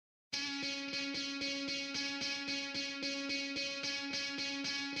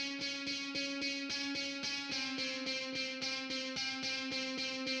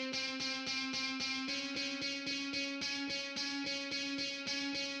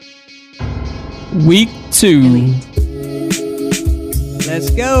Week 2. Let's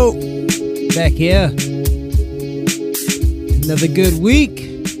go. Back here. Another good week.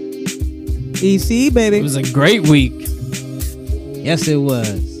 EC, baby. It was a great week. Yes, it was.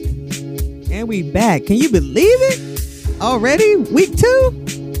 And we back. Can you believe it? Already? Week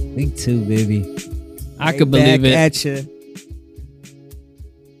 2? Week 2, baby. I could believe it. At you.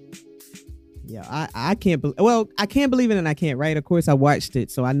 Yeah, I can't believe. Well, I can't believe it, and I can't. Right? Of course, I watched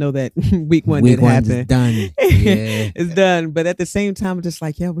it, so I know that week 1 did happen. Is done. Yeah, it's done. But at the same time, I'm just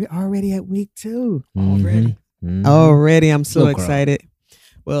like, yeah, we're already at week 2. Already. Already, I'm so excited.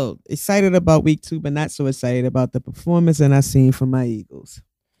 Well, excited about week 2, but not so excited about the performance that I seen from my Eagles.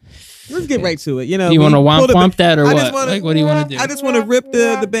 Let's get right to it. You know, you want to womp that or what? What do you want to do? I just want to rip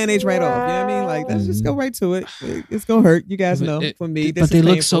the Band-Aids right off. You know what I mean? Like, let's just go right to it. It's gonna hurt. You guys know. For me, but they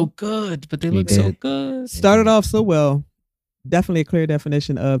look so good. Started off so well. Definitely a clear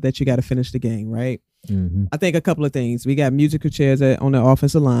definition of that you got to finish the game, right? Mm-hmm. I think a couple of things. We got musical chairs on the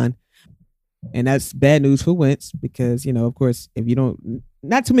offensive line. And that's bad news for Wentz because, you know, of course, if you don't,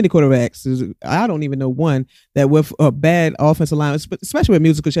 not too many quarterbacks, I don't even know one that with a bad offensive line, especially with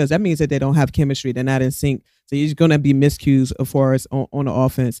musical chairs, that means that they don't have chemistry. They're not in sync. So you're going to be miscues as far as on the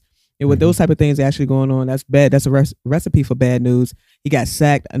offense. And with those type of things actually going on, that's bad. That's a recipe for bad news. He got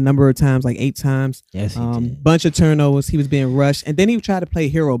sacked a number of times, like 8 times. Yes, he did. Bunch of turnovers. He was being rushed. And then he tried to play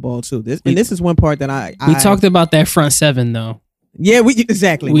hero ball too. This is one part that we talked about that front 7 though. Yeah,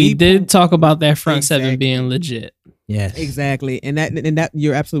 exactly. We did talk about that front 7 being legit. Yes, exactly, and that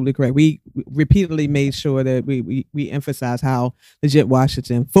you're absolutely correct. We repeatedly made sure that we emphasize how legit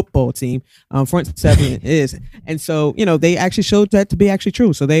Washington football team front 7 is, and so you know they actually showed that to be actually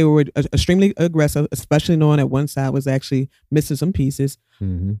true. So they were extremely aggressive, especially knowing that one side was actually missing some pieces.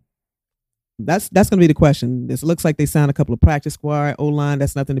 Mm-hmm. That's going to be the question. This looks like they signed a couple of practice squad O-line.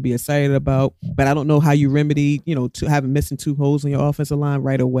 That's nothing to be excited about. But I don't know how you remedy, you know, to having missing 2 holes in your offensive line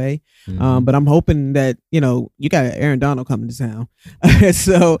right away. Mm-hmm. But I'm hoping that you know you got Aaron Donald coming to town,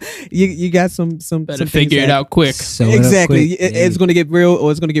 so you got some better figure it out quick. Exactly, it's going to get real,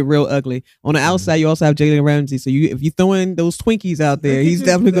 or it's going to get real ugly. On the outside, you also have Jalen Ramsey. So if you throwing those Twinkies out there, he's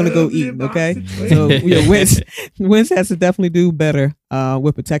definitely going to go eat. Okay, so you know, Wentz has to definitely do better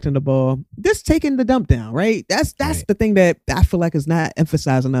with protecting the ball. Just taking the dump down, right? That's right. The thing that I feel like is not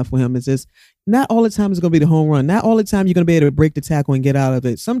emphasized enough for him. Is just not all the time is going to be the home run. Not all the time you're going to be able to break the tackle and get out of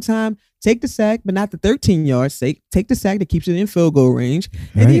it. Sometimes take the sack, but not the 13 yards. Take the sack that keeps it in field goal range,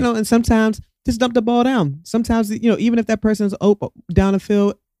 and right. you know, and sometimes just dump the ball down. Sometimes you know, even if that person's down the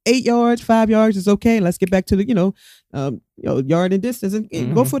field 8 yards, 5 yards is okay. Let's get back to the yard and distance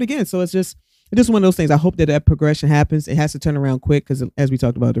and go for it again. So it's just one of those things. I hope that progression happens. It has to turn around quick because, as we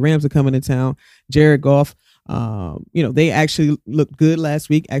talked about, the Rams are coming to town. Jared Goff, you know, they actually looked good last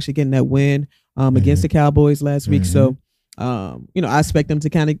week, actually getting that win against the Cowboys last week. So, you know, I expect them to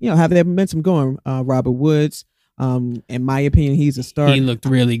kind of, you know, have that momentum going. Robert Woods, in my opinion, he's a star. He looked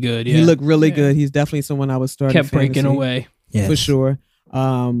really good. Yeah. He looked really good. He's definitely someone I would start. Kept breaking away. Yes. For sure.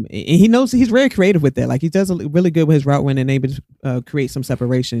 And he knows he's very creative with that. Like he does really good with his route running and able to create some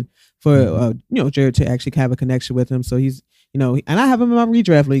separation for you know, Jared to actually have a connection with him. So he's, you know, and I have him in my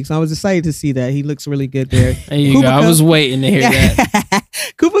redraft league, so I was excited to see that he looks really good there. There you go. I was waiting to hear that.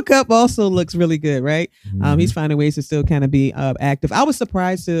 Cooper Kupp also looks really good, right? He's finding ways to still kind of be active. I was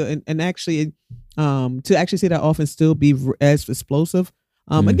surprised to actually see that offense still be as explosive.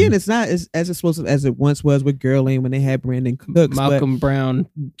 Again, it's not as explosive as it once was with Gurley when they had Brandon Cooks. Malcolm Brown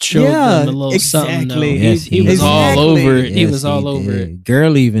showed them a little something. Though. Yes, he was all over it. Yes, he was all over it.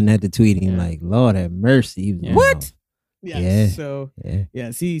 Gurley even had to tweet him like, "Lord have mercy." What? Yes. Yeah. So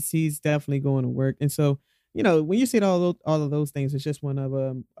yes, he's definitely going to work. And so, you know, when you see all of those things, it's just one of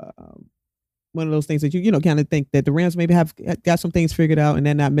those things that you know kind of think that the Rams maybe have got some things figured out and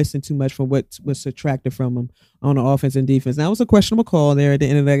they're not missing too much from what was subtracted from them on the offense and defense. Now, it was a questionable call there at the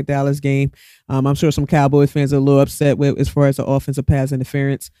end of that Dallas game. I'm sure some Cowboys fans are a little upset with as far as the offensive pass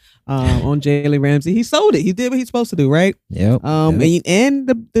interference on Jalen Ramsey. He sold it. He did what he's supposed to do, right? Yep. And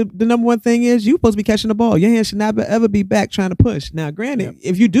the number one thing is you're supposed to be catching the ball. Your hand should not ever be back trying to push. Now, granted,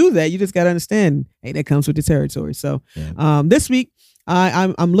 if you do that, you just got to understand, hey, that comes with the territory. So this week,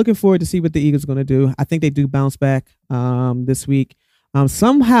 I'm looking forward to see what the Eagles are going to do. I think they do bounce back this week.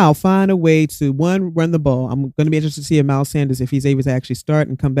 Somehow find a way to run the ball. I'm going to be interested to see if Miles Sanders, if he's able to actually start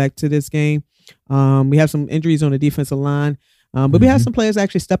and come back to this game. We have some injuries on the defensive line, but we have some players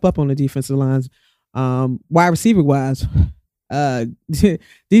actually step up on the defensive lines. Wide receiver wise,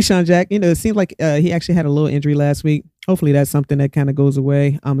 Deshaun Jack, you know, it seems like he actually had a little injury last week. Hopefully that's something that kind of goes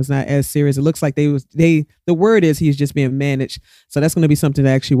away. It's not as serious. It looks like the word is he's just being managed. So that's going to be something to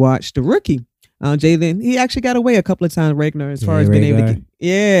actually watch. The rookie, Jalen, he actually got away a couple of times regular as far as being able to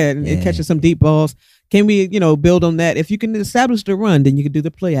and catching some deep balls. Can we, build on that? If you can establish the run, then you can do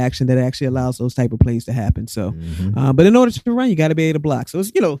the play action that actually allows those type of plays to happen. So, but in order to run, you got to be able to block. So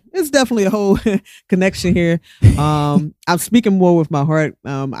it's, it's definitely a whole connection here. I'm speaking more with my heart.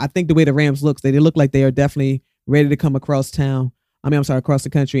 I think the way the Rams look, they look like they are definitely ready to come across the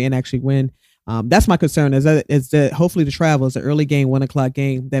country and actually win. That's my concern is that hopefully the travel is an early game, 1:00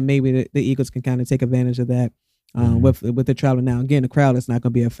 game, that maybe the Eagles can kind of take advantage of that with the travel. Now, again, the crowd is not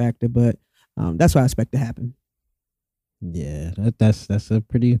going to be a factor, but that's what I expect to happen. Yeah, that's a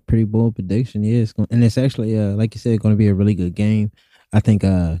pretty bold prediction. Yeah, and it's actually like you said, going to be a really good game. I think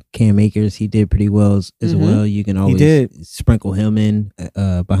Cam Akers, he did pretty well as well. You can always sprinkle him in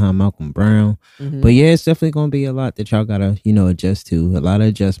behind Malcolm Brown. But yeah, it's definitely going to be a lot that y'all got to, adjust to. A lot of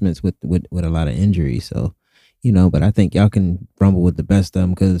adjustments with a lot of injuries. So, but I think y'all can rumble with the best of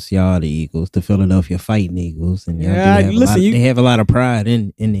them because y'all are the Eagles, the Philadelphia Fighting Eagles. And y'all they have a lot of pride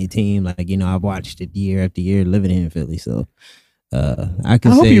in their team. Like, I've watched it year after year living here in Philly. So I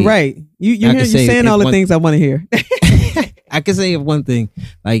hope you're right. You're saying all the things I want to hear. I can say one thing,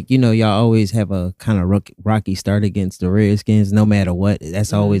 like, y'all always have a kind of rocky start against the Redskins, no matter what.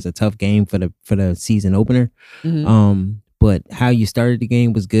 That's always a tough game for the season opener. But how you started the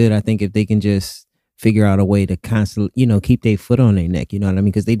game was good. I think if they can just figure out a way to constantly, keep their foot on their neck, you know what I mean?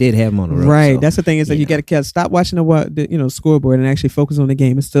 Because they did have them on the road. Right. So, that's the thing is that you got to stop watching the scoreboard and actually focus on the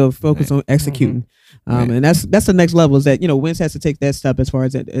game and still focus on executing. And that's the next level is that, Wentz has to take that step as far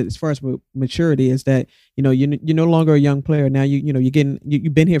as maturity is that, you're no longer a young player. Now, you've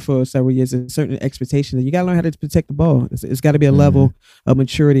been here for several years. There's certain expectations that you got to learn how to protect the ball. It's got to be a level of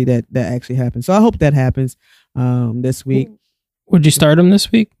maturity that actually happens. So I hope that happens this week. Would you start him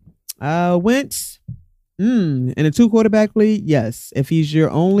this week? Wentz, in a 2-quarterback league, yes. If he's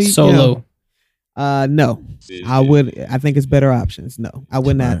your only solo, no. I would. I think it's better options. No, I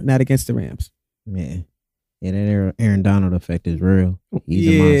would not against the Rams. Yeah, that Aaron Donald effect is real. He's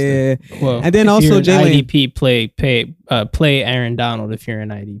a monster. Well, and then also Jalen IDP play Aaron Donald if you're an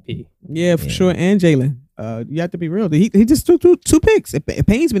IDP. Yeah, for sure. And Jalen, you have to be real. He just threw two picks. It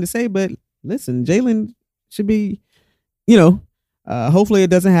pains me to say, but listen, Jalen should be, hopefully it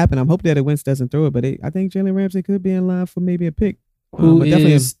doesn't happen. I'm hoping that Wentz doesn't throw it, but I think Jalen Ramsey could be in line for maybe a pick. Who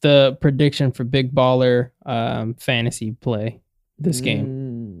is the prediction for Big Baller fantasy play this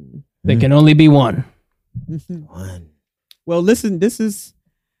game? There can only be one. One. Well, listen, this is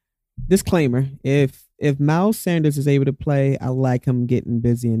disclaimer. If Miles Sanders is able to play, I like him getting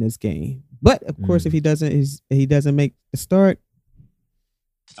busy in this game. But of course, if he doesn't make the start,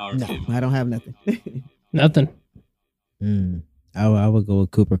 no, I don't have nothing. Nothing. I would go with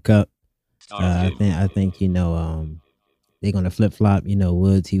Cooper Kupp. I think they're gonna flip flop.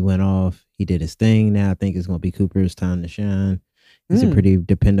 Woods, he went off. He did his thing. Now I think it's gonna be Cooper's time to shine. He's a pretty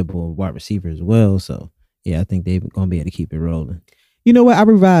dependable wide receiver as well. So yeah, I think they're gonna be able to keep it rolling. You know what? I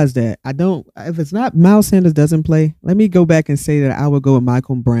revised that. If it's not Miles Sanders doesn't play, let me go back and say that I would go with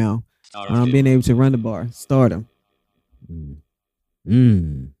Michael Brown. Being able to run the bar, start him.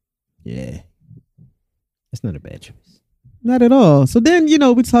 Yeah, that's not a bad choice. Not at all. So then,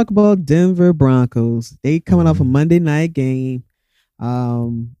 we talk about Denver Broncos. They coming off a Monday night game.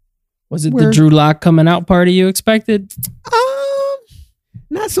 Was it the Drew Lock coming out party you expected?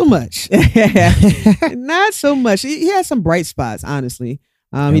 Not so much. Not so much. He had some bright spots, honestly.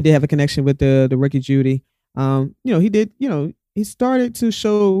 He did have a connection with the rookie Judy. He did, he started to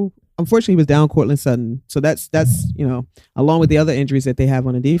show. Unfortunately, he was down Cortland Sutton. So that's along with the other injuries that they have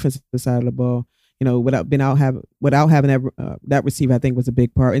on the defensive side of the ball, without having that receiver, I think was a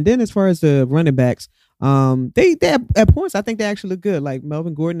big part. And then as far as the running backs, they at points, I think they actually look good. Like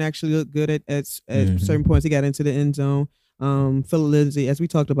Melvin Gordon actually looked good at certain points. He got into the end zone. Philip Lindsay, as we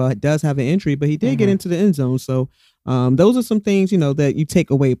talked about, does have an injury, but he did get into the end zone. So those are some things, that you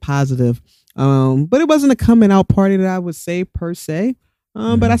take away positive. But it wasn't a coming out party that I would say per se.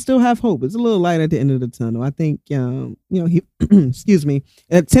 But I still have hope. It's a little light at the end of the tunnel. I think, excuse me,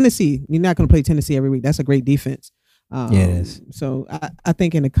 at Tennessee, you're not going to play Tennessee every week. That's a great defense. Yeah, it is. So I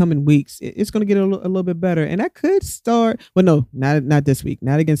think in the coming weeks, it's going to get a little bit better. And that could start, well, no, not this week,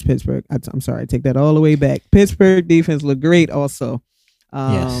 not against Pittsburgh. I'm sorry, I take that all the way back. Pittsburgh defense looked great also.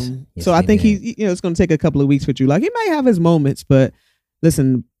 Yes, so I think it's going to take a couple of weeks for Drew. Like, he might have his moments, but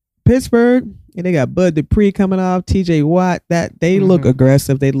listen, Pittsburgh, and they got Bud Dupree coming off, TJ Watt, that they look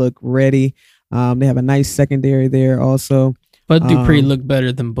aggressive. They look ready. They have a nice secondary there also. Bud Dupree looked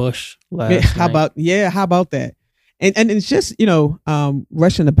better than Bush last night. How about that? And it's just,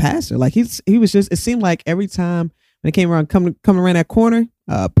 rushing the passer. Like he was just, it seemed like every time when it came around, coming around that corner,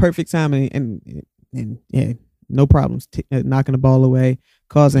 perfect timing and yeah, no problems. Knocking the ball away,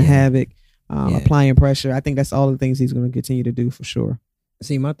 causing havoc, applying pressure. I think that's all the things he's going to continue to do for sure.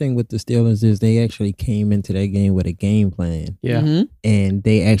 See, my thing with the Steelers is they actually came into that game with a game plan. Yeah. Mm-hmm. And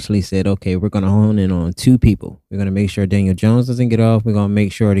they actually said, okay, we're going to hone in on two people. We're going to make sure Daniel Jones doesn't get off. We're going to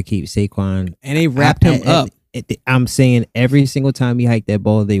make sure to keep Saquon. And they wrapped him up. I'm saying every single time he hiked that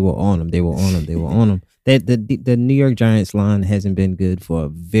ball, they were on him. They were on him. They were on him. The New York Giants line hasn't been good for a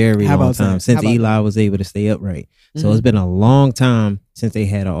very long time since Eli was able to stay upright. So it's been a long time since they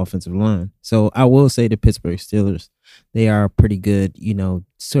had an offensive line. So I will say the Pittsburgh Steelers, they are pretty good,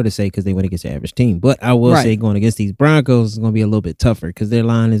 sort of say because they went against the average team. But I will say going against these Broncos is going to be a little bit tougher because their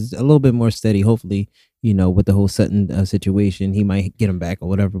line is a little bit more steady. Hopefully, with the whole Sutton situation, he might get him back or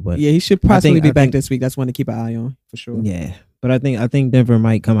whatever. But yeah, he should possibly be back this week. That's one to keep an eye on for sure. Yeah. But I think Denver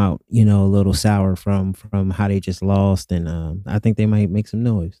might come out, a little sour from how they just lost, and I think they might make some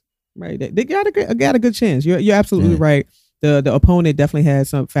noise. Right, they got a good chance. You're absolutely right. The opponent definitely has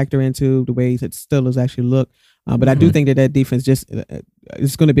some factor into the way that Steelers actually look. But I do think that defense just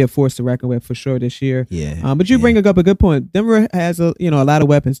is going to be a force to reckon with for sure this year. Yeah. But you bring up a good point. Denver has a lot of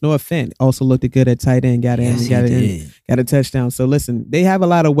weapons. Noah Fant also looked good at tight end. Got a touchdown. So listen, they have a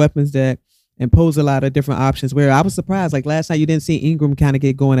lot of weapons that impose a lot of different options. Where I was surprised, like last night, you didn't see Ingram kind of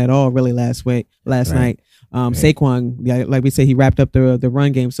get going at all. Really, last night. Saquon, like we say, he wrapped up the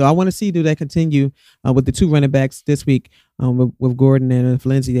run game. So I want to see do that continue with the two running backs this week with Gordon and if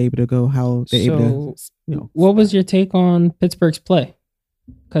Lindsey able to go. How they're able to. What was your take on Pittsburgh's play?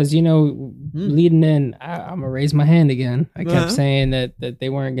 Because leading in, I'm gonna raise my hand again. I kept saying that they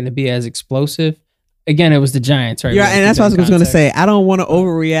weren't going to be as explosive. Again, it was the Giants, right? Yeah, and that's what I was going to say. I don't want to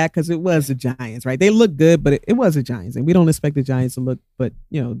overreact because it was the Giants, right? They look good, but it was the Giants, and we don't expect the Giants to look,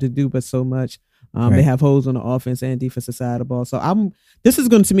 to do but so much. They have holes on the offense and defensive side of the ball. So this is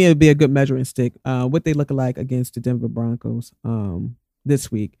going to me be a good measuring stick. What they look like against the Denver Broncos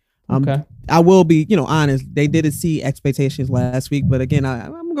this week. Okay. I will be, honest. They did exceed expectations last week, but again,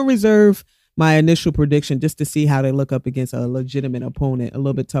 I'm going to reserve my initial prediction just to see how they look up against a legitimate opponent, a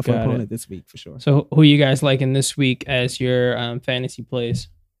little bit tougher opponent this week for sure. So who you guys liking this week as your fantasy plays?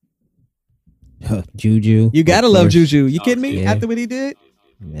 Juju. You gotta love Juju. You kidding me? After what he did?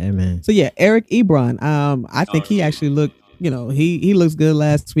 Yeah, man. So yeah, Eric Ebron. I think he actually looked. He looks good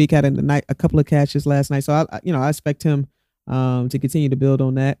last week. Had a couple of catches last night. So I expect him to continue to build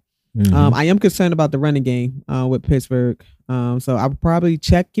on that. Mm-hmm. I am concerned about the running game with Pittsburgh. So I'll probably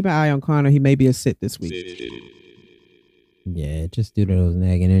keep an eye on Connor. He may be a sit this week. Yeah, just due to those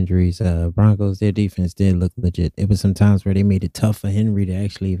nagging injuries. Broncos, their defense did look legit. It was some times where they made it tough for Henry to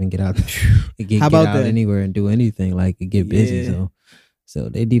actually even get out anywhere and do anything, like get busy. So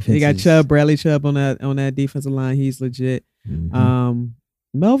their defense. They got Bradley Chubb on that defensive line. He's legit. Mm-hmm.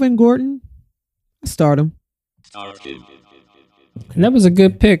 Melvin Gordon, start him. And that was a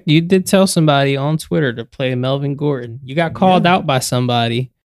good pick. You did tell somebody on Twitter to play Melvin Gordon. You got called out by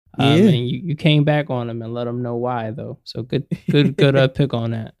somebody, and you came back on him and let them know why, though. So good pick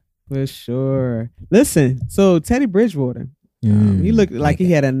on that. For sure. Listen, so Teddy Bridgewater, he looked like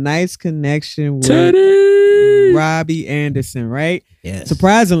he had a nice connection with Robbie Anderson, right? Yes.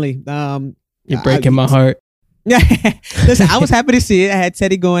 Surprisingly, you're breaking my heart. Listen, I was happy to see it. I had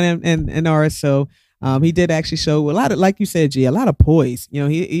Teddy going in RSO. He did actually show a lot of, like you said, G, a lot of poise.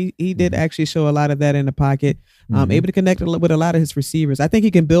 He did actually show a lot of that in the pocket. Able to connect with a lot of his receivers. I think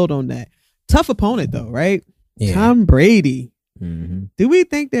he can build on that. Tough opponent though, right? Yeah. Tom Brady. Mm-hmm. Do we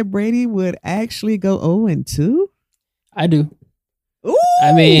think that Brady would actually go 0-2? I do. Ooh.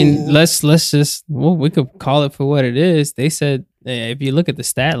 I mean, let's just we could call it for what it is. They said if you look at the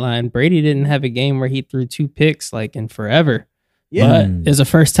stat line, Brady didn't have a game where he threw 2 picks like in forever. Yeah. But there's a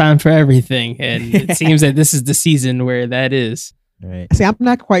first time for everything. And it seems that this is the season where that is. Right. See, I'm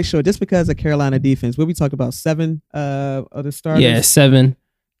not quite sure. Just because of Carolina defense, what we talked about, 7 of the starters? Yeah, 7.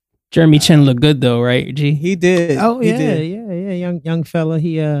 Jeremy Chin looked good though, right, G? He did. Oh, yeah, young fella.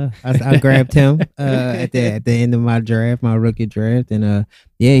 He I grabbed him at the end of my rookie draft. And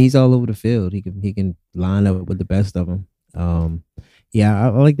he's all over the field. He can line up with the best of them. I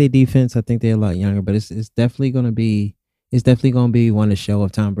like their defense. I think they're a lot younger, but it's definitely gonna be one to show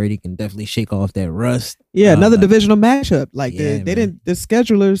if Tom Brady can definitely shake off that rust. Yeah, another divisional matchup. Like the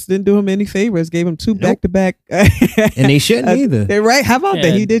schedulers didn't do him any favors, gave him 2 back-to-back. And they shouldn't either. They're right. How about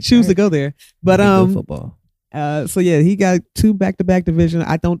that? He did choose to go there. But football. He got 2 back-to-back division.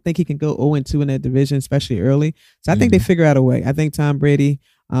 I don't think he can go 0-2 in that division, especially early. So I think they figure out a way. I think Tom Brady,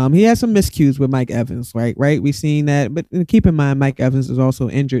 he has some miscues with Mike Evans, right? We've seen that. But keep in mind, Mike Evans is also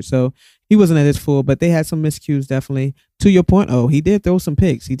injured. So he wasn't at his full, but they had some miscues definitely. to your point, he did throw some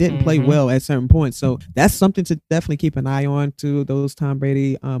picks. He didn't play well at certain points. So that's something to definitely keep an eye on to those Tom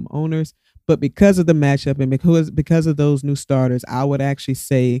Brady owners. But because of the matchup and because of those new starters, I would actually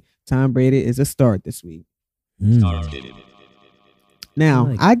say Tom Brady is a start this week.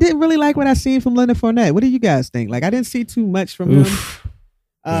 Now, I didn't really like what I seen from Leonard Fournette. What do you guys think? Like, I didn't see too much from him.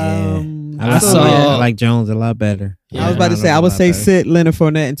 I like Jones a lot better. I was about to say, I would say sit Leonard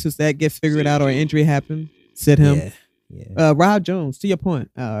Fournette until that gets figured out or injury happen. Sit him. Rob Jones, to your point,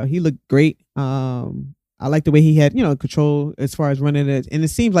 he looked great. I like the way he had, control as far as running it. And it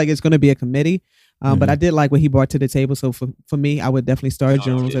seems like it's going to be a committee. But I did like what he brought to the table. So for me, I would definitely start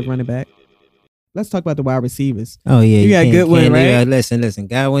Jones at running back. Let's talk about the wide receivers. Oh yeah, you got a good one, right? Listen.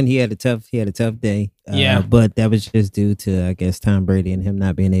 Godwin, he had a tough day. But that was just due to, I guess, Tom Brady and him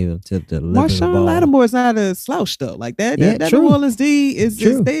not being able to deliver the ball. Marshawn Lattimore is not a slouch though. Like that. That true. New Orleans D is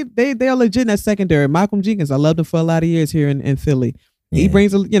they are legit in that secondary. Malcolm Jenkins, I loved him for a lot of years here in Philly. He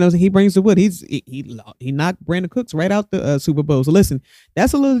brings the wood. He knocked Brandon Cooks right out the Super Bowl. So listen,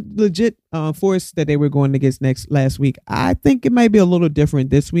 that's a legit force that they were going against last week. I think it might be a little different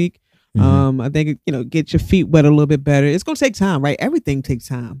this week. I think get your feet wet a little bit better. It's gonna take time, right? Everything takes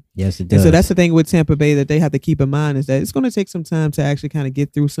time. Yes, it does. And so that's the thing with Tampa Bay that they have to keep in mind is that it's gonna take some time to actually kind of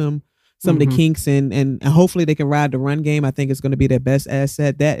get through some of the kinks and hopefully they can ride the run game. I think it's gonna be their best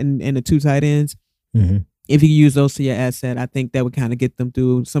asset. That and the two tight ends. If you use those to your asset, I think that would kind of get them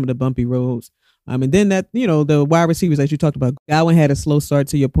through some of the bumpy roads. And then that the wide receivers that you talked about. Godwin had a slow start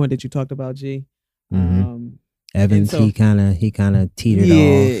to your point that you talked about, G. Evans, he kind of teetered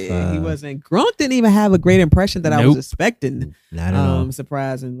off. He wasn't. Gronk didn't even have a great impression that I was expecting. Not at all.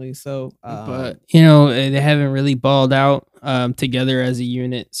 Surprisingly. So, but they haven't really balled out together as a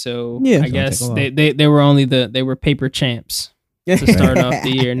unit. So I guess they were paper champs to start off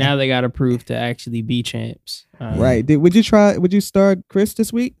the year. Now they got to prove to actually be champs. Right? Would you start Chris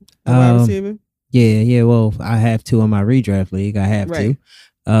this week? Wide receiver? Yeah. Well, I have to in my redraft league. I have to.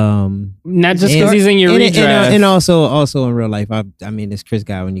 Not just because he's in your redraft, and also in real life. I mean, it's Chris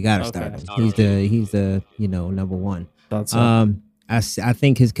Godwin. You gotta start him. He's the number one. I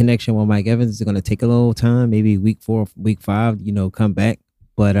think his connection with Mike Evans is gonna take a little time. Maybe week 4, week 5. Come back.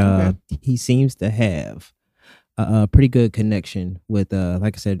 But he seems to have a pretty good connection with,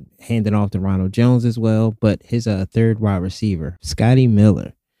 like I said, handing off to Ronald Jones as well. But his third wide receiver, Scotty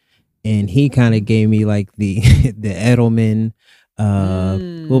Miller, and he kind of gave me like the Edelman.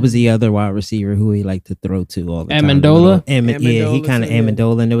 What was the other wide receiver who he liked to throw to all the time? Amendola? He kind of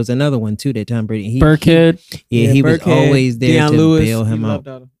Amendola, and there was another one too that Tom Brady. Burkhead. He was always there to bail him out.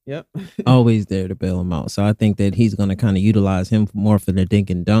 Yep. Always there to bail him out. So I think that he's going to kind of utilize him more for the dink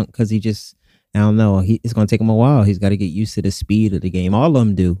and dunk because I don't know. It's going to take him a while. He's got to get used to the speed of the game. All of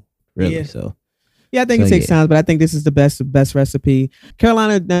them do, really. Yeah. So. Yeah, I think it takes time, but I think this is the best recipe.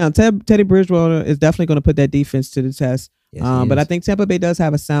 Carolina now, Teddy Bridgewater is definitely going to put that defense to the test. Yes, but I think Tampa Bay does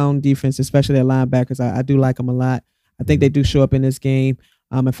have a sound defense, especially their linebackers. I do like them a lot. I think they do show up in this game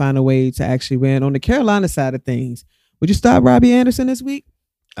and find a way to actually win. On the Carolina side of things, would you start Robbie Anderson this week?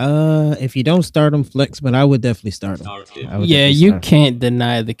 If you don't start him, flex, but I would definitely start him. You can't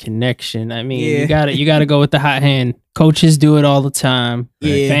deny the connection. I mean, you gotta go with the hot hand. Coaches do it all the time.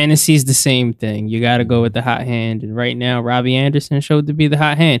 Yeah. Fantasy's the same thing. You gotta go with the hot hand. And right now, Robbie Anderson showed to be the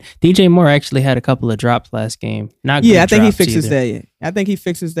hot hand. DJ Moore actually had a couple of drops last game. Not good. I think he fixes that. Yeah, I think he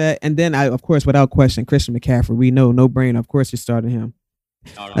fixes that. And then of course, without question, Christian McCaffrey. We know, no brainer. Of course, you're starting him.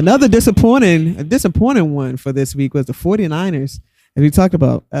 Another disappointing one for this week was the 49ers. As we talked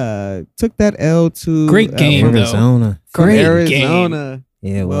about, took that L to great game, Arizona. Great Arizona.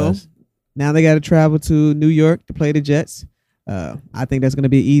 Game. Yeah, it was. Now they got to travel to New York to play the Jets. I think that's going to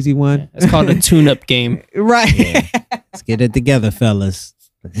be an easy one. Yeah, it's called a tune-up game. Right. Yeah. Let's get it together, fellas.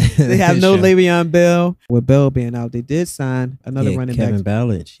 They have no Le'Veon Bell. With Bell being out, they did sign another running back. Kevin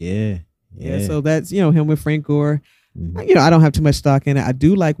Ballage. Yeah. So that's, him with Frank Gore. Mm-hmm. I don't have too much stock in it. I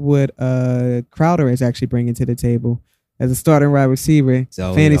do like what Crowder is actually bringing to the table as a starting wide receiver,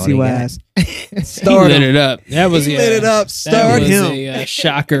 fantasy-wise. He lit it up. That was lit it up. Start him. A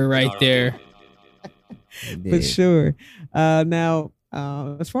shocker right there. For sure. Now,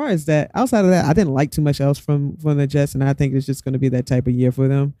 as far as that, outside of that, I didn't like too much else from the Jets, and I think it's just going to be that type of year for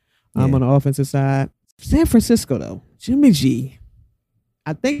them on the offensive side. San Francisco, though, Jimmy G.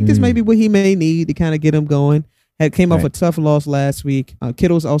 I think this may be what he may need to kind of get him going. Came off a tough loss last week.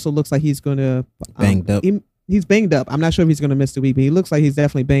 Kittles also looks like he's going to banged up. He's banged up. I'm not sure if he's going to miss the week, but he looks like he's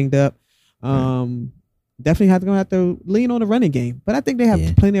definitely banged up. Definitely going to have to lean on the running game. But I think they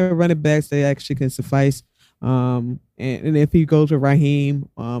have plenty of running backs that actually can suffice. And and if he goes with Raheem,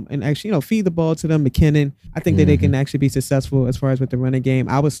 and actually, feed the ball to them, McKinnon, I think that they can actually be successful as far as with the running game.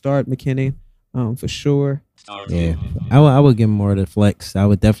 I would start McKinnon, for sure. Yeah, I would give him more of the flex. I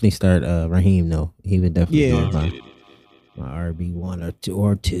would definitely start Raheem though. He would definitely be my RB1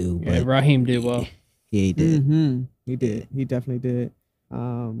 or two. Yeah, Raheem did well. Yeah, he did. Mm-hmm. He did. He definitely did.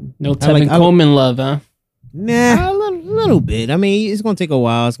 No Tevin Coleman love, huh? Nah, a little bit. I mean, it's gonna take a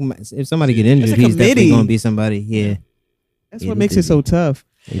while. If somebody get injured, he's definitely gonna be somebody. Yeah, that's what makes it so tough.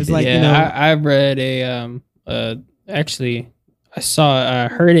 It's like I read actually I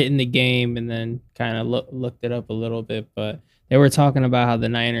heard it in the game and then kind of looked it up a little bit, but they were talking about how the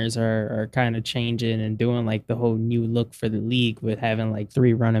Niners are kind of changing and doing like the whole new look for the league with having like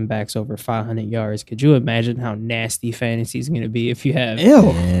 3 running backs over 500 yards. Could you imagine how nasty fantasy is going to be if you have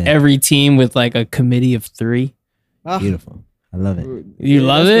every team with like a committee of 3? Beautiful. I love it. You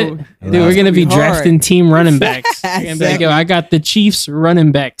love it? Dude, we're going to be drafting team running backs. Exactly. I got the Chiefs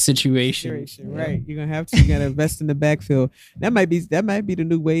running back situation. Right. You're going to have to. You got to invest in the backfield. That might be the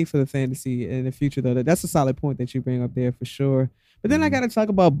new wave for the fantasy in the future, though. That's a solid point that you bring up there for sure. But then I got to talk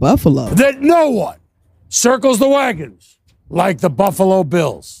about Buffalo. That no one circles the wagons like the Buffalo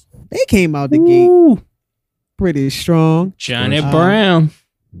Bills. They came out the gate pretty strong. Johnny Brown.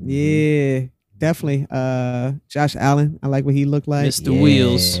 Yeah. Definitely. Josh Allen. I like what he looked like. Mr.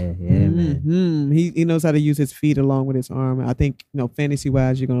 Wheels. Yeah, man. He knows how to use his feet along with his arm. I think, fantasy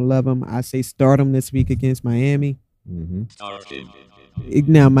wise, you're gonna love him. I say start him this week against Miami. Now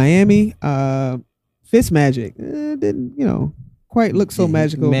Miami, Fitzmagic didn't quite look so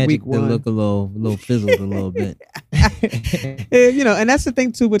magical. Week 1 look a little fizzled a little bit. And that's the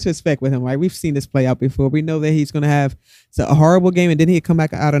thing too, what to expect with him, right? We've seen this play out before. We know that he's going to have a horrible game and then he'll come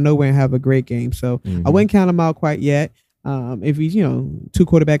back out of nowhere and have a great game. So I wouldn't count him out quite yet. If he's 2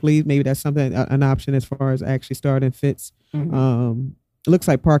 quarterback leads, maybe that's something an option as far as actually starting Fitz. It looks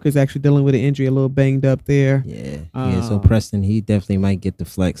like Parker's actually dealing with an injury, a little banged up there. Yeah. So Preston, he definitely might get the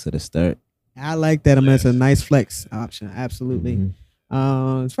flex at the start. I like that. I mean, it's a nice flex option. Absolutely.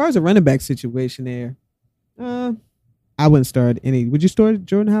 As far as the running back situation there, I wouldn't start any. Would you start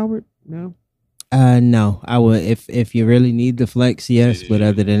Jordan Howard? No. No. I would if you really need the flex, yes. But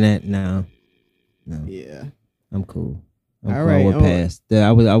other than that, no. Yeah. I'm cool. All right. I would pass.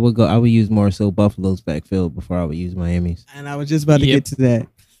 I would use more so Buffalo's backfield before I would use Miami's. And I was just about to get to that.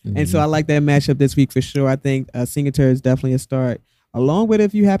 And so I like that matchup this week for sure. I think Singletary is definitely a start. Along with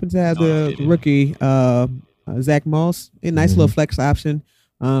if you happen to have the rookie Zach Moss, a nice little flex option.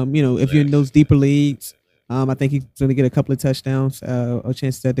 If you're in those deeper leagues, I think he's going to get a couple of touchdowns, or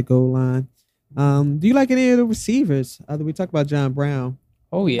chances at the goal line. Do you like any of the receivers? We talked about John Brown.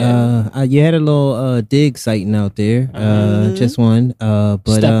 Oh yeah. You had a little dig sighting out there. Just one. But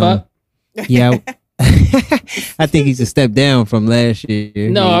step up. Yeah. I think he's a step down from last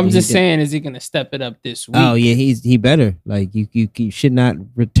year. No, I'm just saying, is he going to step it up this week? Oh yeah, he better. Like you should not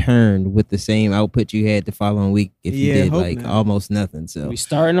return with the same output you had the following week if you did almost nothing. So we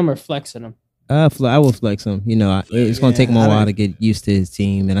starting him or flexing him? I will flex him. It's going to take him a while to get used to his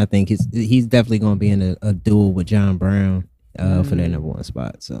team, and I think he's definitely going to be in a duel with John Brown for that number 1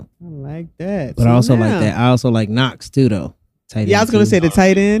 spot. So I like that. But I also like that. I also like Knox too, though. I was going to say the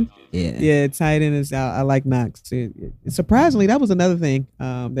tight end. Yeah, tight end is. I like Knox. Surprisingly, that was another thing.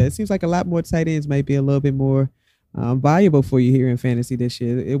 That it seems like a lot more tight ends might be a little bit more valuable for you here in fantasy this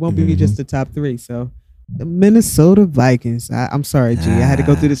year. It won't be just the top 3. So the Minnesota Vikings. I'm sorry, G. I had to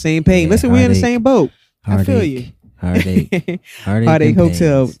go through the same pain. Listen, we're in the same boat. I feel you. Heartache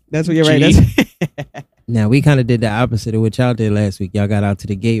Hotel. That's what you're right. Now we kind of did the opposite of what y'all did last week. Y'all got out to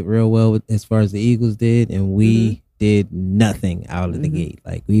the gate real well as far as the Eagles did, and we did nothing out of the gate.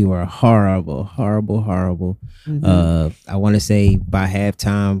 Like we were horrible. I want to say by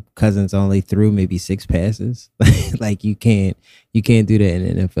halftime, Cousins only threw maybe 6 passes. Like you can't do that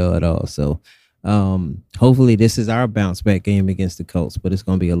in the NFL at all. So hopefully this is our bounce back game against the Colts, but it's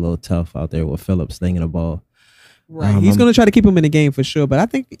gonna be a little tough out there with Phillips slinging the ball. Right, he's gonna try to keep him in the game for sure. But I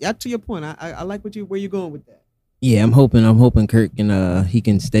think to your point, I like where you're going with that. Yeah, I'm hoping Kirk can he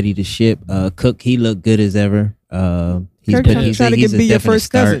can steady the ship. Cook, he looked good as ever. He's trying to be your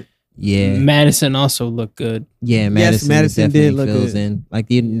first cousin. Yeah, Madison also looked good. Yeah, Madison did look good. In. Like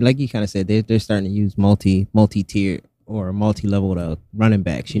you kind of said, they're starting to use multi-tier or multi-level running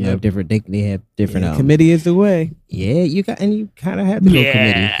backs. They have different. Committee is the way. Yeah, you kind of have to go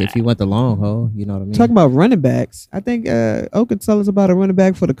committee if you want the long haul. You know what I mean? Talking about running backs, I think Oak could tell us about a running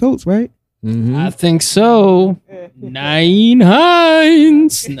back for the Colts, right? I think so. 9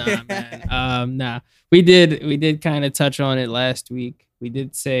 Hines. Nah, man. We did kind of touch on it last week. We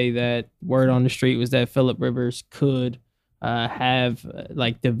did say that word on the street was that Phillip Rivers could have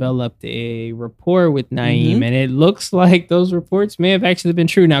developed a rapport with Naeem, and it looks like those reports may have actually been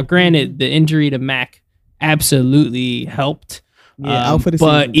true. Now, granted, the injury to Mac absolutely helped. Yeah, out for the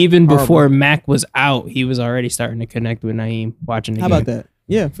but season. Even before Mac was out, he was already starting to connect with Naeem watching the game. How about that?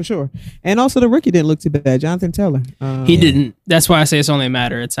 Yeah, for sure. And also the rookie didn't look too bad. Jonathan Taylor. He didn't. That's why I say it's only a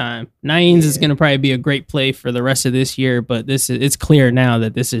matter of time. Naeem's is going to probably be a great play for the rest of this year, but it's clear now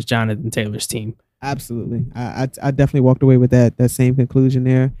that this is Jonathan Taylor's team. Absolutely. I definitely walked away with that same conclusion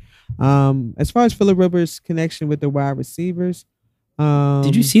there. As far as Phillip Rivers' connection with the wide receivers.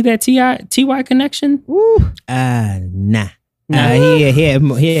 Did you see that T.Y. connection? Nah.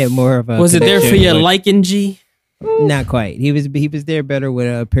 He had more of a. Was it there for your liking, G? Not quite. He was there better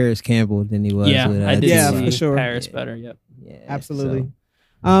with Paris Campbell than he was with I did yeah, for sure. Paris better, yep. Yeah, absolutely.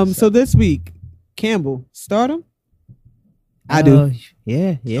 So this week, Campbell, start him? I do.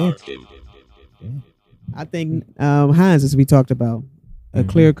 Yeah. I think Hines, as we talked about, a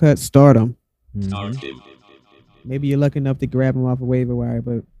clear-cut start him. Maybe you're lucky enough to grab him off a waiver wire,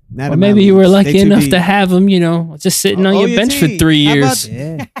 but or maybe you were lucky enough to have him, just sitting on your bench for 3 years.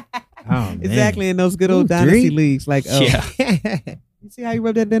 Oh, exactly, in those good old dynasty leagues. You see how you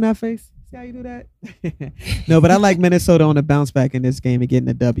rub that in our face? See how you do that? No, but I like Minnesota on the bounce back in this game and getting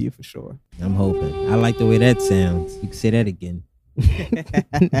a W for sure. I'm hoping. I like the way that sounds. You can say that again.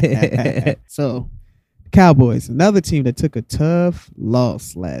 So, Cowboys, another team that took a tough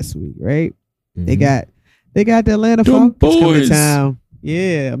loss last week, right? They got the Atlanta Falcons coming to town.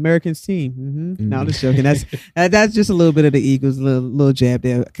 Yeah, Americans team. No, I'm just joking. That's just a little bit of the Eagles, little jab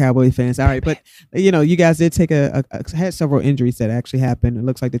there, Cowboy fans. All right, but you guys did take had several injuries that actually happened. It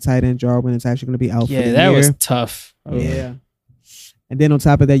looks like the tight end Jarwin is actually going to be out for the year. Yeah, that was tough. Yeah. And then on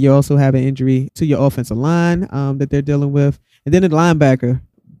top of that, you also have an injury to your offensive line that they're dealing with. And then the linebacker,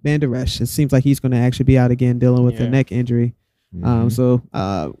 Van Der Esch, it seems like he's going to actually be out again dealing with a neck injury. So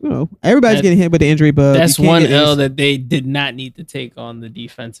everybody's getting hit with the injury bug. That's one L that they did not need to take on the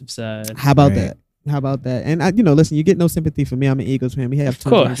defensive side. How about that? And listen, you get no sympathy for me. I'm an Eagles fan. We have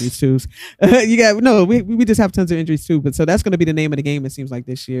tons of injuries too. We just have tons of injuries too. But so that's going to be the name of the game. It seems like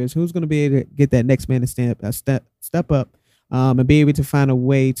this year is who's going to be able to get that next man to step up, and be able to find a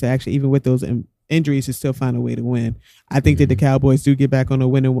way to actually, even with those injuries, to still find a way to win. I think that the Cowboys do get back on the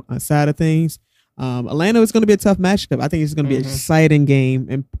winning side of things. Atlanta is going to be a tough matchup. I think it's going to be an exciting game.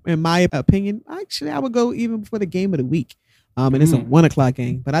 And in my opinion, actually, I would go even for the game of the week. And it's a 1:00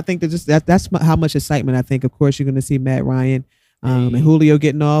 game. But I think that's how much excitement I think. Of course, you're going to see Matt Ryan and Julio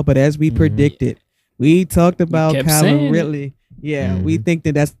getting off. But as we predicted, we talked about Calvin Ridley. Yeah, we think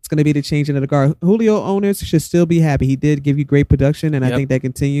that's going to be the changing of the guard. Julio owners should still be happy. He did give you great production, and I think that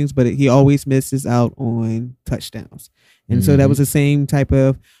continues. But he always misses out on touchdowns. And so that was the same type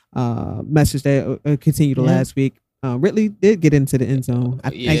of message that continued last week. Ridley did get into the end zone. I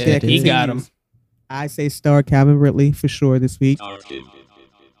think that he got him. I say start Calvin Ridley for sure this week.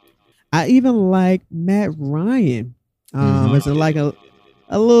 I even like Matt Ryan. It's like a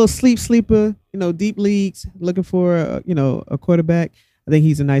little sleeper, deep leagues, looking for a quarterback. I think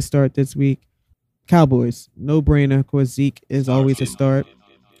he's a nice start this week. Cowboys, no brainer. Of course, Zeke is always a start.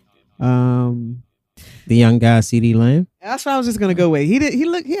 The young guy, CeeDee Lamb. That's what I was just gonna go with.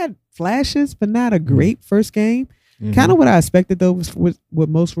 He had flashes, but not a great first game. Kind of what I expected though with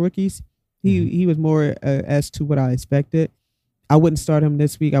most rookies. He was more as to what I expected. I wouldn't start him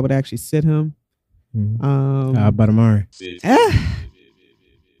this week. I would actually sit him. How about Amari?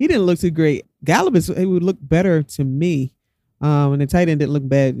 He didn't look too great. Gallup he would look better to me. And the tight end didn't look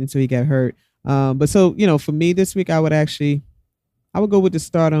bad until he got hurt. But so for me this week, I would go with the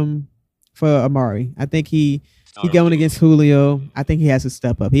stardom for Amari. I think he going against Julio. I think he has to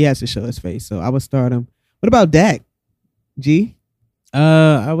step up. He has to show his face. So I would start him. What about Dak? G?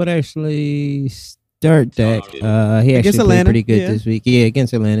 I would actually start Dak. He actually played pretty good this week. Yeah,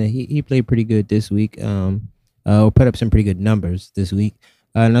 against Atlanta. He played pretty good this week. Put up some pretty good numbers this week.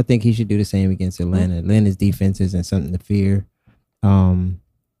 And I think he should do the same against Atlanta. Atlanta's defense isn't something to fear. I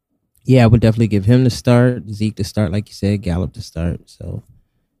would definitely give him the start. Zeke to start, like you said. Gallup to start. So,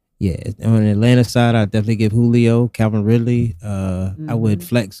 yeah. On the Atlanta side, I'd definitely give Julio, Calvin Ridley. I would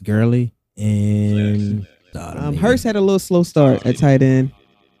flex Gurley. And Hurst had a little slow start at tight end.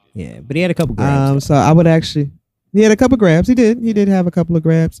 Yeah, but he had a couple grabs. So I would he had a couple grabs. He did have a couple of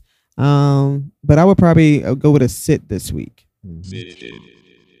grabs. But I would probably go with a sit this week.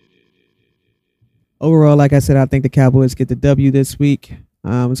 Overall, like I said, I think the Cowboys get the W this week. It's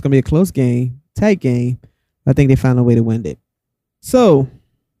going to be a close game, tight game. I think they found a way to win it. So,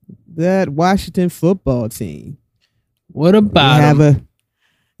 that Washington football team. What about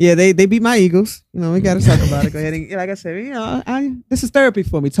Yeah, they beat my Eagles. You know, we got to talk about it. Go ahead and, like I said, you know, this is therapy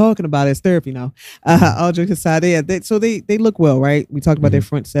for me. Talking about it is therapy now. All jokes aside, they look well, right? We talked about their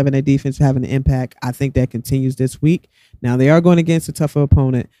front seven, their defense having an impact. I think that continues this week. Now they are going against a tougher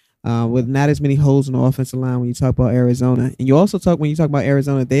opponent with not as many holes in the offensive line when you talk about Arizona. And you also when you talk about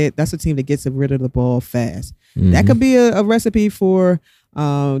Arizona, that's a team that gets rid of the ball fast. That could be a recipe for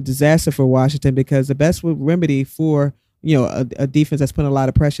disaster for Washington, because the best remedy for a defense that's putting a lot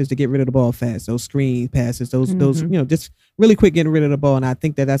of pressure is to get rid of the ball fast. Those screen passes, those just really quick getting rid of the ball. And I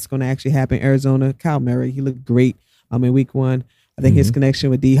think that's going to actually happen. Arizona, Kyle Murray, he looked great in week 1. I think his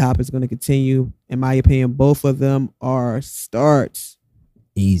connection with D-Hop is going to continue. In my opinion, both of them are starts.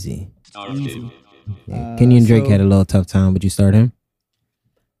 Easy. Yeah. Kenyon Drake had a little tough time. Would you start him?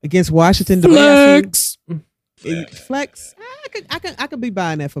 Against Washington? Flex. Flex? I could be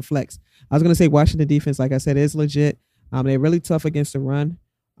buying that for flex. I was going to say Washington defense, like I said, is legit. They're really tough against the run.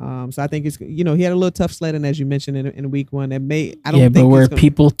 So I think it's, he had a little tough sledding, as you mentioned, in week 1. But where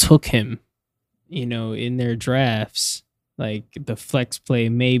people took him, in their drafts, like the flex play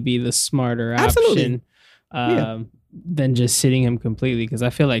may be the smarter option than just sitting him completely. Because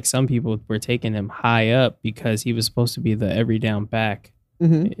I feel like some people were taking him high up because he was supposed to be the every down back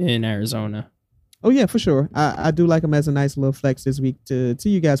in Arizona. Oh, yeah, for sure. I do like him as a nice little flex this week. To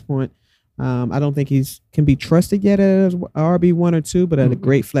you guys' point, I don't think can be trusted yet as RB1 or 2, but a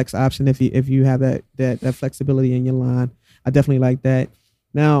great flex option if you have that flexibility in your line. I definitely like that.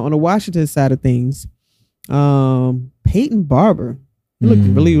 Now, on the Washington side of things, Peyton Barber, he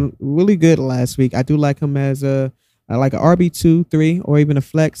looked really, really good last week. I do like him as a RB2, 3, or even a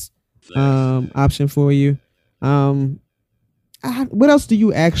flex option for you. What else do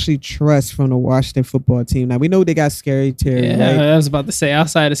you actually trust from the Washington football team? Now, we know they got Scary Terry. Yeah, right? I was about to say,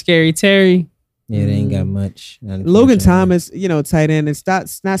 outside of Scary Terry. Yeah, they ain't got much. Logan Thomas, tight end. It's not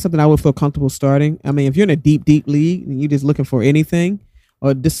something I would feel comfortable starting. I mean, if you're in a deep league and you're just looking for anything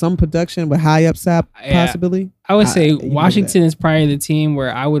or just some production with high upside possibility. I would say Washington is probably the team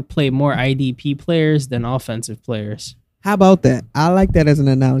where I would play more IDP players than offensive players. How about that? I like that as an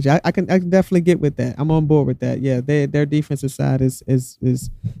analogy. I can definitely get with that. I'm on board with that. Yeah, their defensive side is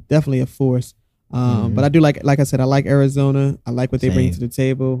definitely a force. But I do like I said, I like Arizona. I like what they bring to the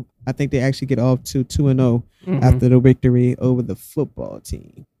table. I think they actually get off to 2-0 after the victory over the football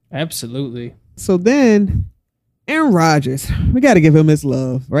team. Absolutely. So then, Aaron Rodgers, we got to give him his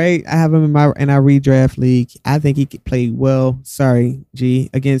love, right? I have him in our redraft league. I think he could play well. Sorry, G,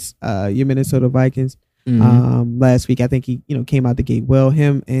 against your Minnesota Vikings. Last week, I think he came out the gate well.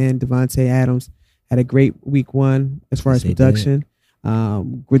 Him and Devontae Adams had a great week 1 as far as production.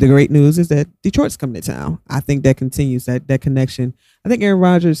 The great news is that Detroit's coming to town. I think that continues that connection. I think Aaron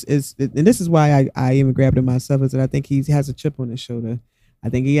Rodgers is, and this is why I even grabbed him myself, is that I think he has a chip on his shoulder. I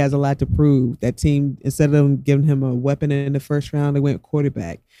think he has a lot to prove. That team, instead of them giving him a weapon in the first round, they went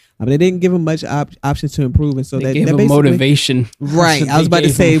quarterback. They didn't give him much options to improve, and so they gave him motivation. Right, I was about to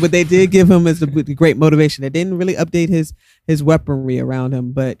say, what they did give him is the great motivation. They didn't really update his weaponry around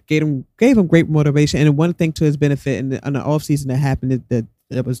him, but gave him great motivation. And one thing to his benefit in the offseason that happened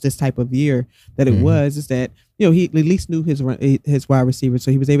that was this type of year that it was, is that he at least knew his wide receiver,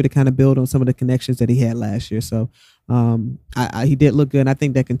 so he was able to kind of build on some of the connections that he had last year. So he did look good, and I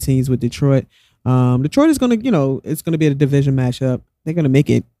think that continues with Detroit. Detroit is going to, it's going to be a division matchup. They're going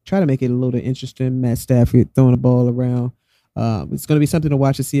to try to make it a little interesting. Matt Stafford throwing the ball around. It's going to be something to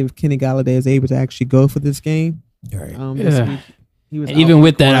watch to see if Kenny Galladay is able to actually go for this game. Right. This week. He was, and even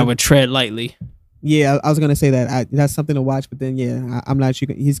with that, I would tread lightly. Yeah, I was going to say that. That's something to watch, but then, I'm not sure.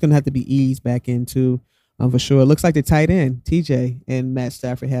 He's going to have to be eased back into, for sure. It looks like the tight end, TJ, and Matt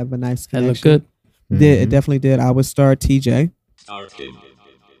Stafford have a nice connection. That looked good. It definitely did. I would start TJ.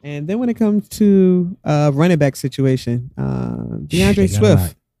 And then when it comes to running back situation, DeAndre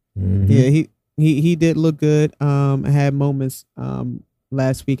Swift, yeah, he did look good. Had moments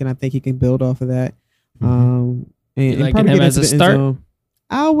last week, and I think he can build off of that. And probably him as a start. Zone.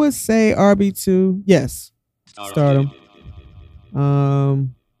 I would say RB2. Yes, start him. How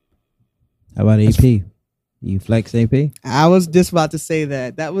about AP? You flex AP? I was just about to say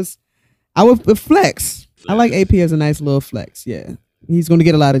that. I would flex. I like AP as a nice little flex. Yeah. He's going to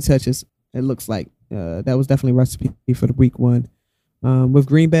get a lot of touches, it looks like. That was definitely a recipe for the week 1. With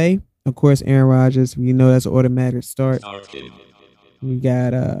Green Bay, of course, Aaron Rodgers, we know that's an automatic start. We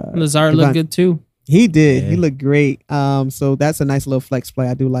got Lazard looked good too. He did. Yeah. He looked great. So that's a nice little flex play.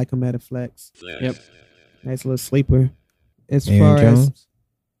 I do like him at a flex. Yep. Nice little sleeper. As Aaron far Jones?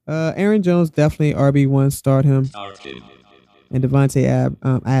 as Aaron Jones, definitely RB1, start him. And Devontae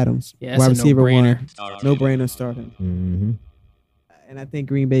Adams, wide receiver 1. No brainer, start him. and I think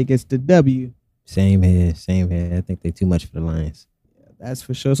Green Bay gets the W. Same here. I think they're too much for the Lions. Yeah, that's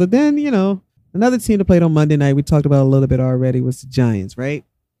for sure. So then, another team that played on Monday night, we talked about a little bit already, was the Giants, right?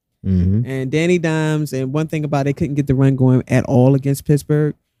 Mm-hmm. And Danny Dimes, and one thing about it, they couldn't get the run going at all against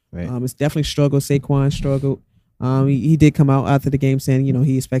Pittsburgh. Right. It's definitely struggled. Saquon struggled. He did come out after the game saying,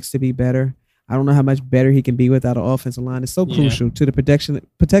 he expects to be better. I don't know how much better he can be without an offensive line. It's so crucial to the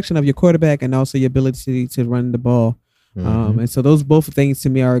protection of your quarterback and also your ability to run the ball. Mm-hmm. And so those both things to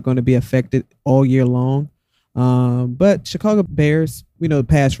me are going to be affected all year long. But Chicago Bears, the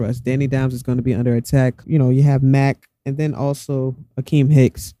pass rush. Danny Dimes is going to be under attack. You have Mack and then also Akeem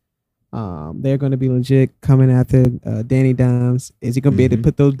Hicks. They're going to be legit coming after Danny Dimes. Is he going to be able to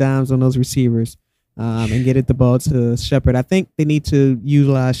put those dimes on those receivers and get the ball to Shepard? I think they need to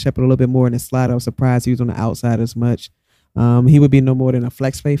utilize Shepard a little bit more in the slot. I was surprised he was on the outside as much. He would be no more than a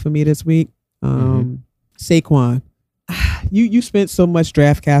flex play for me this week. Saquon. You spent so much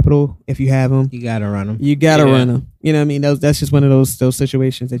draft capital. If you have him, you gotta run him. You gotta run him. You know what I mean? That's just one of those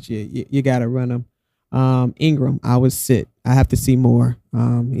situations that you gotta run him. Ingram, I would sit. I have to see more.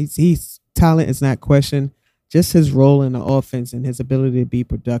 He's talent is not questioned. Just his role in the offense and his ability to be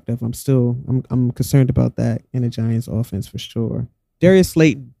productive. I'm concerned about that in the Giants offense for sure. Darius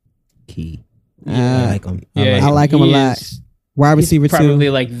Slayton, key. I like him. I like him a lot. Wide receiver probably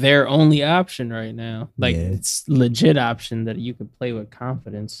too. like their only option right now. Like it's legit option that you could play with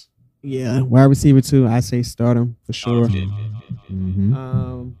confidence. Yeah, wide receiver too. I say start him for sure.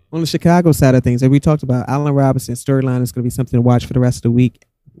 On the Chicago side of things, as we talked about, Allen Robinson's storyline is going to be something to watch for the rest of the week.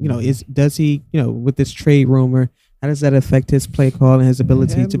 Does he with this trade rumor? How does that affect his play call and his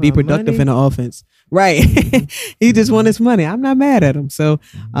ability to be productive in the offense? Right, he just won his money. I'm not mad at him. So,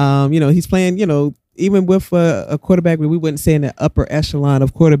 he's playing. Even with a quarterback we wouldn't say in the upper echelon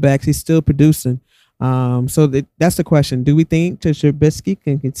of quarterbacks, he's still producing. So that's the question. Do we think Trubisky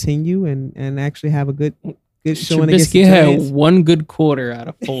can continue and actually have a good showing against the Giants? Trubisky had one good quarter out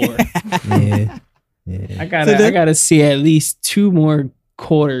of 4. Yeah. I gotta see at least 2 more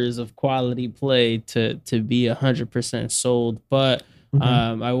quarters of quality play to be 100% sold. But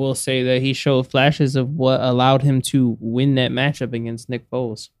I will say that he showed flashes of what allowed him to win that matchup against Nick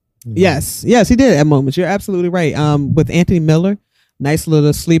Foles. Yes, he did at moments. You're absolutely right. With Anthony Miller, nice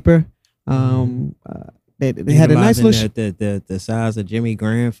little sleeper. They had a nice little the size of Jimmy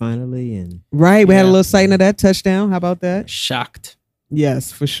Graham finally, and we had a little sighting of that touchdown. How about that? Shocked.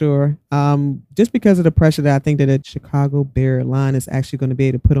 Yes, for sure. Just because of the pressure that I think that the Chicago Bear line is actually going to be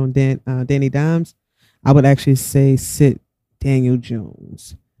able to put on Danny Dimes, I would actually say sit Daniel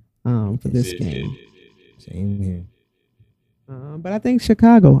Jones for this game. Same here. But I think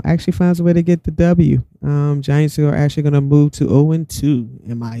Chicago actually finds a way to get the W. Giants are actually going to move to 0-2,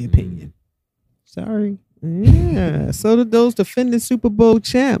 in my opinion. Sorry. Yeah. So did those defending Super Bowl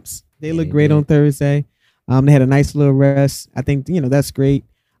champs. They look great on Thursday. They had a nice little rest. I think, that's great.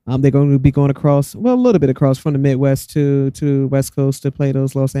 They're going to be going across, a little bit across from the Midwest to West Coast to play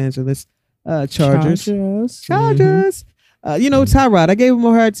those Los Angeles Chargers. Tyrod, I gave him a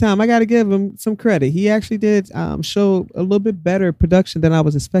hard time. I got to give him some credit. He actually did show a little bit better production than I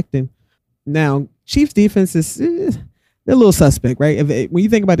was expecting. Now, Chiefs defense is they're a little suspect, right? When you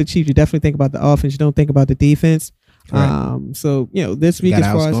think about the Chiefs, you definitely think about the offense. You don't think about the defense. So, this week as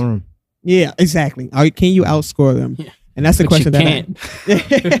far as them. Yeah, exactly. Can you outscore them? Yeah. And that's the question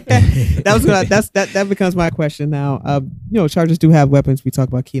that becomes my question now. Chargers do have weapons. We talk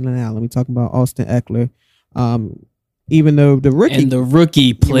about Keenan Allen. We talk about Austin Eckler. Even though the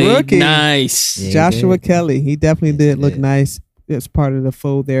rookie played nice. Joshua Kelly, he definitely did look nice. It's part of the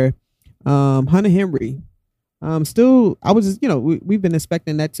fold there. Hunter Henry. Still, I was we've been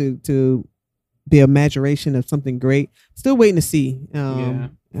expecting that to be a maturation of something great. Still waiting to see.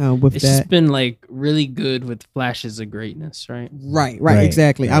 With it's just been like really good with flashes of greatness, right? Right,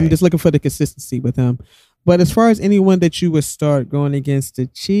 exactly. Right. I'm just looking for the consistency with him. But as far as anyone that you would start going against the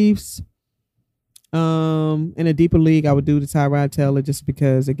Chiefs, in a deeper league, I would do the Tyrod Taylor just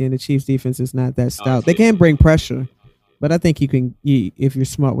because, again, the Chiefs defense is not that stout. They can bring pressure, but I think if you're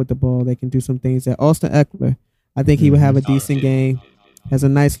smart with the ball, they can do some things. That Austin Eckler, I think he would have a decent game. Has a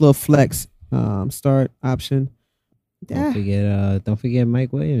nice little flex start option. Don't forget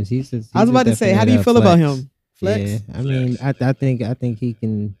Mike Williams. I was about to say, how do you feel about him? Flex? Yeah, I mean, I think he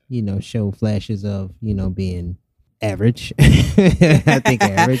can, show flashes of, being average. I think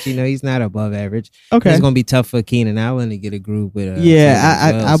average. He's not above average. Okay, it's gonna be tough for Keenan Allen to get a group with.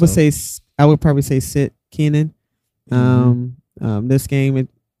 I would say I would probably say sit Keenan. This game,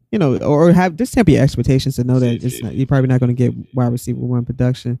 or have just temper your expectations to know that you're probably not going to get wide receiver 1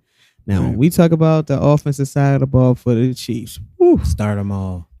 production. Now, when we talk about the offensive side of the ball for the Chiefs, start them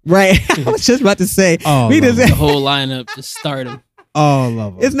all. Right. I was just about to say. The whole lineup, just start them. All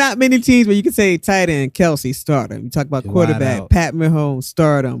of them. It's not many teams where you can say tight end, Kelsey, start him. You talk about quarterback, Pat Mahomes,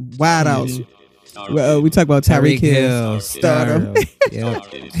 start him. Wideouts. We talk about Tyreek Hill, start him.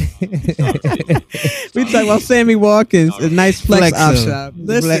 We talk about Sammy Watkins, a nice flex option.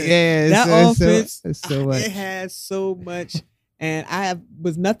 Listen, that offense, it has so much. And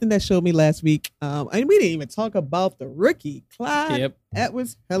was nothing that showed me last week. And we didn't even talk about the rookie, Clyde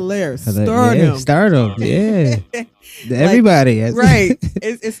Edwards-Helaire. Start him. Yeah. Everybody. Right.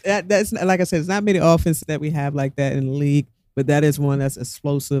 That's like I said, it's not many offenses that we have like that in the league, but that is one that's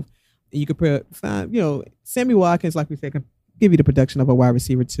explosive. You could find, Sammy Watkins, like we said, can give you the production of a wide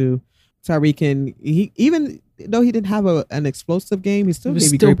receiver too. Tyreek even though he didn't have an explosive game, he still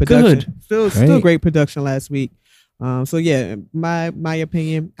gave you great production. Still great production last week. So yeah, my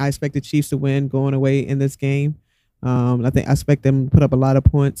opinion, I expect the Chiefs to win going away in this game. I expect them to put up a lot of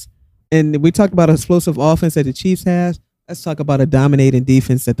points. And we talked about an explosive offense that the Chiefs has. Let's talk about a dominating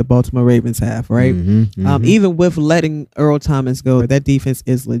defense that the Baltimore Ravens have, right? Even with letting Earl Thomas go, that defense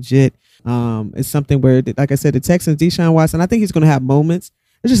is legit. It's something where, like I said, the Texans, Deshaun Watson, I think he's going to have moments.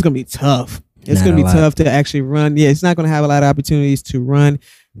 It's just going to be tough. It's going to be tough to actually run. Yeah, it's not going to have a lot of opportunities to run.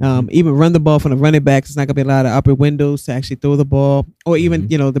 Even run the ball from the running backs. It's not going to be a lot of upper windows to actually throw the ball, or even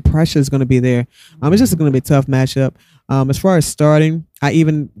the pressure is going to be there. It's just going to be a tough matchup. As far as starting,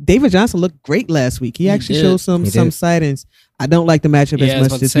 David Johnson looked great last week. He actually showed some sightings. I don't like the matchup as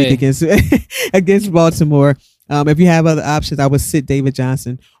much this week against Baltimore. If you have other options, I would sit David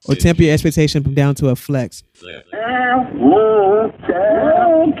Johnson or temper your expectation down to a flex.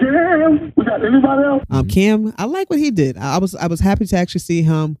 Cam, we got anybody else? Cam, I like what he did. I was happy to actually see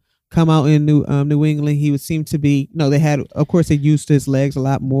him come out in New England. He would seem to be, they used his legs a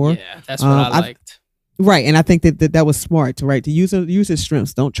lot more. Yeah, that's what I liked. Right, and I think that was smart, right? To use his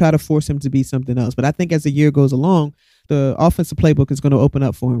strengths. Don't try to force him to be something else. But I think as the year goes along, the offensive playbook is going to open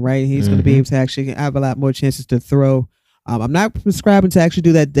up for him, right? He's going to be able to actually have a lot more chances to throw. I'm not prescribing to actually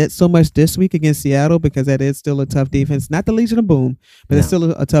do that so much this week against Seattle, because that is still a tough defense. Not the Legion of Boom, but it's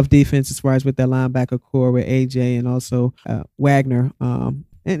still a tough defense as far as with that linebacker core with AJ and also Wagner. And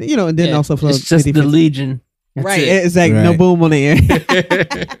then also for it's just the Legion. That's right. It's like no boom on the air.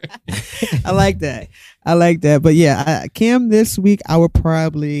 I like that. But yeah, Cam this week, I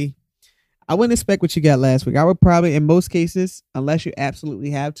wouldn't expect what you got last week. I would probably, in most cases, unless you absolutely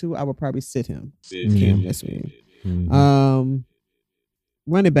have to, I would probably sit him. Cam this week.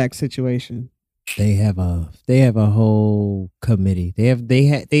 Running back situation. They have a whole committee. They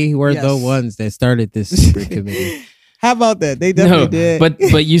were the ones that started this super committee. How about that? They definitely did.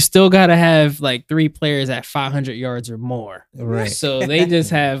 But you still gotta have like 3 players at 500 yards or more. Right. So they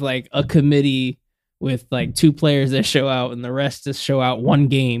just have like a committee with like 2 players that show out, and the rest just show out 1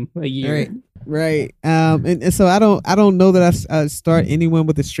 game a year. Right. And so I don't know that I start anyone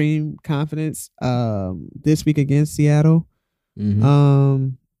with extreme confidence this week against Seattle.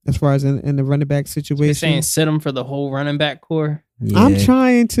 As far as in the running back situation, you're saying sit them for the whole running back core. Yeah. I'm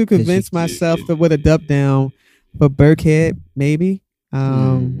trying to convince myself that with a dump down for Burkhead, maybe.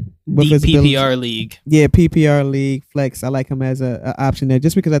 The PPR league. Yeah, PPR league flex. I like him as a option there,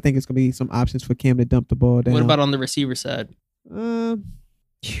 just because I think it's gonna be some options for Cam to dump the ball down. What about on the receiver side? Edelman.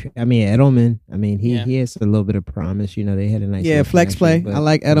 He has a little bit of promise. They had a nice flex play. I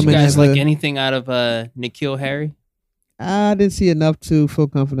like Edelman. You guys like anything out of N'Keal Harry? I didn't see enough to feel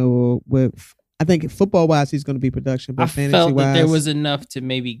comfortable with. I think football wise, he's going to be production, but fantasy felt wise, that there was enough to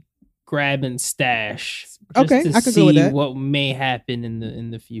maybe grab and stash. Okay, I could go with that. What may happen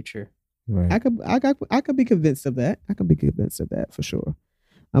in the future. Right. I could be convinced of that. I could be convinced of that for sure.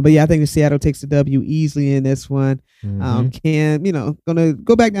 But yeah, I think the Seattle takes the W easily in this one. Gonna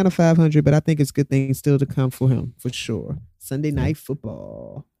go back down to 500, but I think it's good things still to come for him for sure. Sunday Night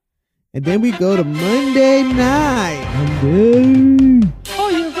Football, and then we go to Monday night. Oh,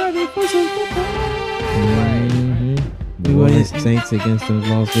 you're ready for some football? New Orleans Saints against the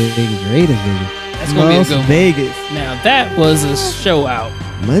Las Vegas Raiders. That's gonna Las be a good Vegas. Now that was a show out.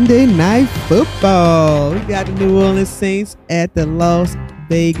 Monday Night Football. We got the New Orleans Saints at the Las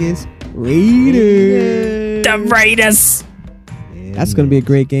Vegas Raiders. The Raiders. That's going to be a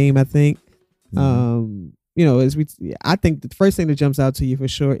great game, I think. I think the first thing that jumps out to you for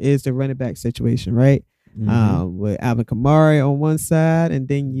sure is the running back situation, right? With Alvin Kamara on one side, and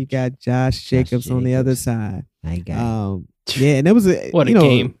then you got Josh Jacobs on the other side. My God. And it was a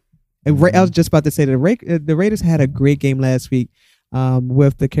game. I was just about to say that the Raiders had a great game last week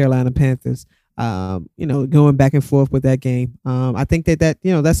with the Carolina Panthers. going back and forth with that game. I think that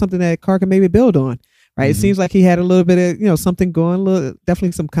that's something that Carr can maybe build on. Right. Mm-hmm. It seems like he had a little bit of, something going,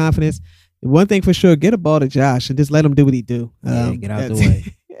 definitely some confidence. One thing for sure, get a ball to Josh and just let him do what he do. Get out the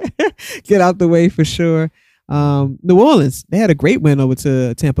way. Get out the way for sure. New Orleans, they had a great win over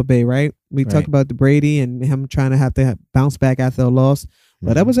to Tampa Bay, right? We talked about the Brady and him trying to have to bounce back after a loss.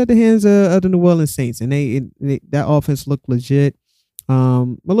 But that was at the hands of the New Orleans Saints. And that offense looked legit. A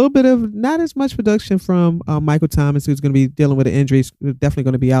little bit of not as much production from Michael Thomas, who's going to be dealing with an injury. He's definitely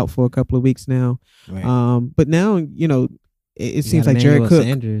going to be out for a couple of weeks now. Right. But now, it seems like Jared Cook.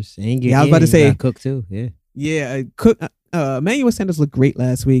 Sanders. I was about to say Cook too. Yeah. Yeah. Cook. Emmanuel Sanders looked great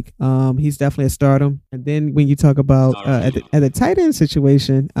last week. He's definitely a stardom. And then when you talk about at the tight end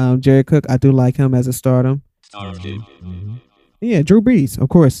situation, Jared Cook, I do like him as a stardom. Mm-hmm. Yeah, Drew Brees, of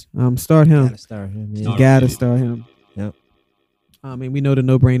course. Start him. Gotta start him. Yeah. You gotta start him. Yep. I mean, we know the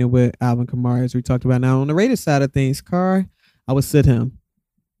no-brainer with Alvin Kamara, as we talked about. Now, on the Raiders side of things, Carr, I would sit him.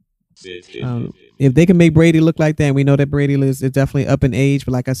 If they can make Brady look like that, and we know that Brady is definitely up in age,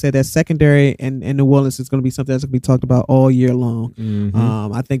 but like I said, that secondary and New Orleans is going to be something that's going to be talked about all year long.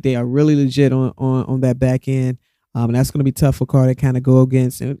 Mm-hmm. I think they are really legit on that back end. And that's going to be tough for Carr to kind of go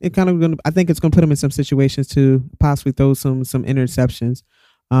against. And it kind of I think it's going to put him in some situations to possibly throw some interceptions.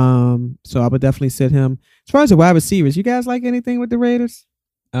 So I would definitely sit him. As far as the wide receivers, you guys like anything with the Raiders?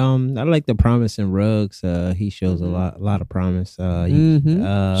 I like the promise in Ruggs. He shows a lot of promise.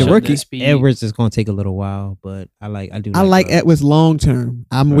 The rookie Edwards is going to take a little while, but I like Edwards long term.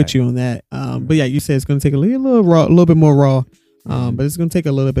 I'm with you on that. But yeah, you said it's going to take a little bit more raw. But it's going to take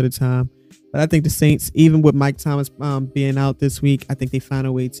a little bit of time. But I think the Saints, even with Mike Thomas being out this week, I think they find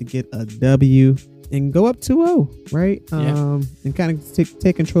a way to get a W and go up 2-0, right? And kind of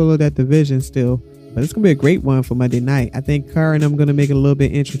take control of that division still. But it's going to be a great one for Monday night. I think Carr and them going to make it a little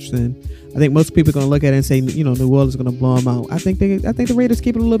bit interesting. I think most people are going to look at it and say, New Orleans is going to blow them out. I think the Raiders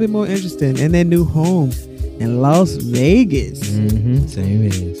keep it a little bit more interesting. And their new home in Las Vegas. Mm-hmm.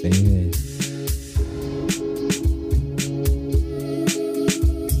 Same here.